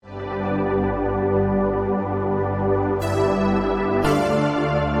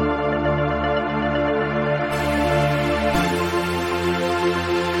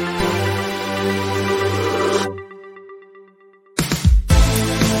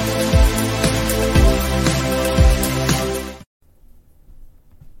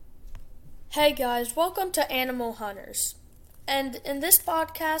Hey guys, welcome to Animal Hunters. And in this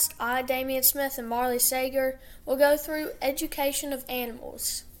podcast, I, Damian Smith, and Marley Sager will go through education of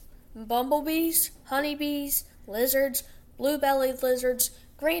animals. Bumblebees, honeybees, lizards, blue-bellied lizards,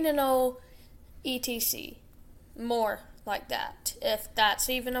 green anole, etc. More like that. If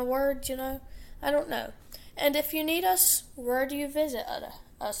that's even a word, I don't know. And if you need us, where do you visit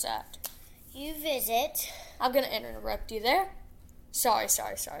us at? You visit. I'm going to interrupt you there. Sorry.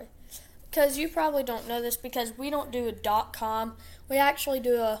 Because you probably don't know this because we don't do a .com. We actually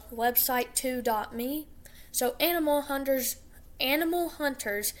do a website too.me. So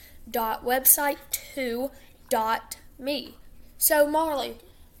animalhunters.website2.me. So Marley,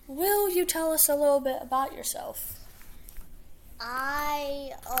 will you tell us a little bit about yourself?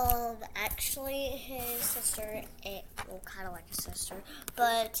 I actually his sister, kind of like a sister,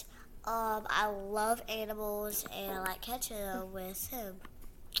 but I love animals and I like catching them with him.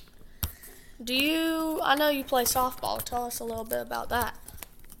 I know you play softball. Tell us a little bit about that.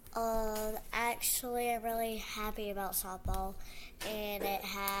 Actually, I'm really happy about softball, and it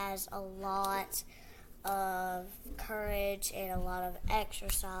has a lot of courage and a lot of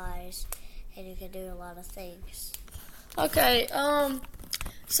exercise, and you can do a lot of things. Okay,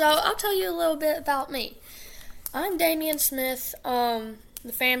 so I'll tell you a little bit about me. I'm Damian Smith, the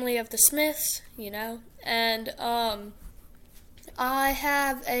family of the Smiths, and I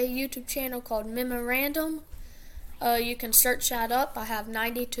have a YouTube channel called Memorandum. You can search that up. I have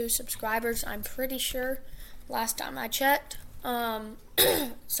 92 subscribers, I'm pretty sure, last time I checked.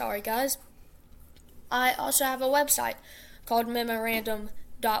 Sorry, guys. I also have a website called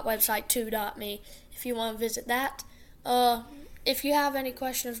memorandum.website2.me if you want to visit that. If you have any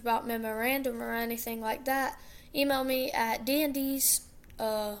questions about Memorandum or anything like that, email me at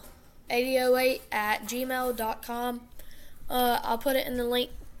dnds8008@gmail.com. I'll put it in the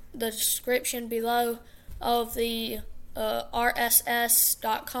description below of the rss.com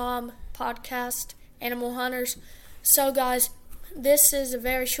podcast, Animal Hunters. So guys, this is a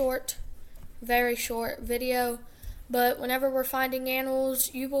very short video, but whenever we're finding animals,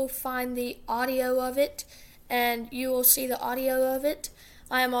 you will find the audio of it, and you will see the audio of it.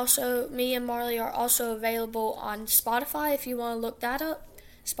 Me and Marley are also available on Spotify if you want to look that up.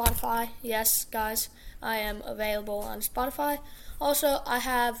 Spotify, yes, guys, I am available on Spotify. Also, I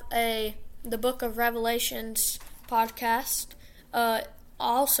have the Book of Revelations podcast,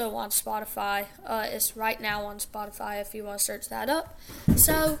 also on Spotify. It's right now on Spotify if you want to search that up.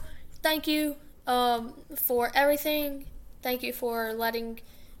 So, thank you for everything. Thank you for letting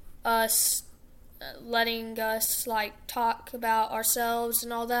us talk about ourselves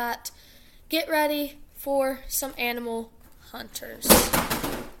and all that. Get ready for some Animal Hunters.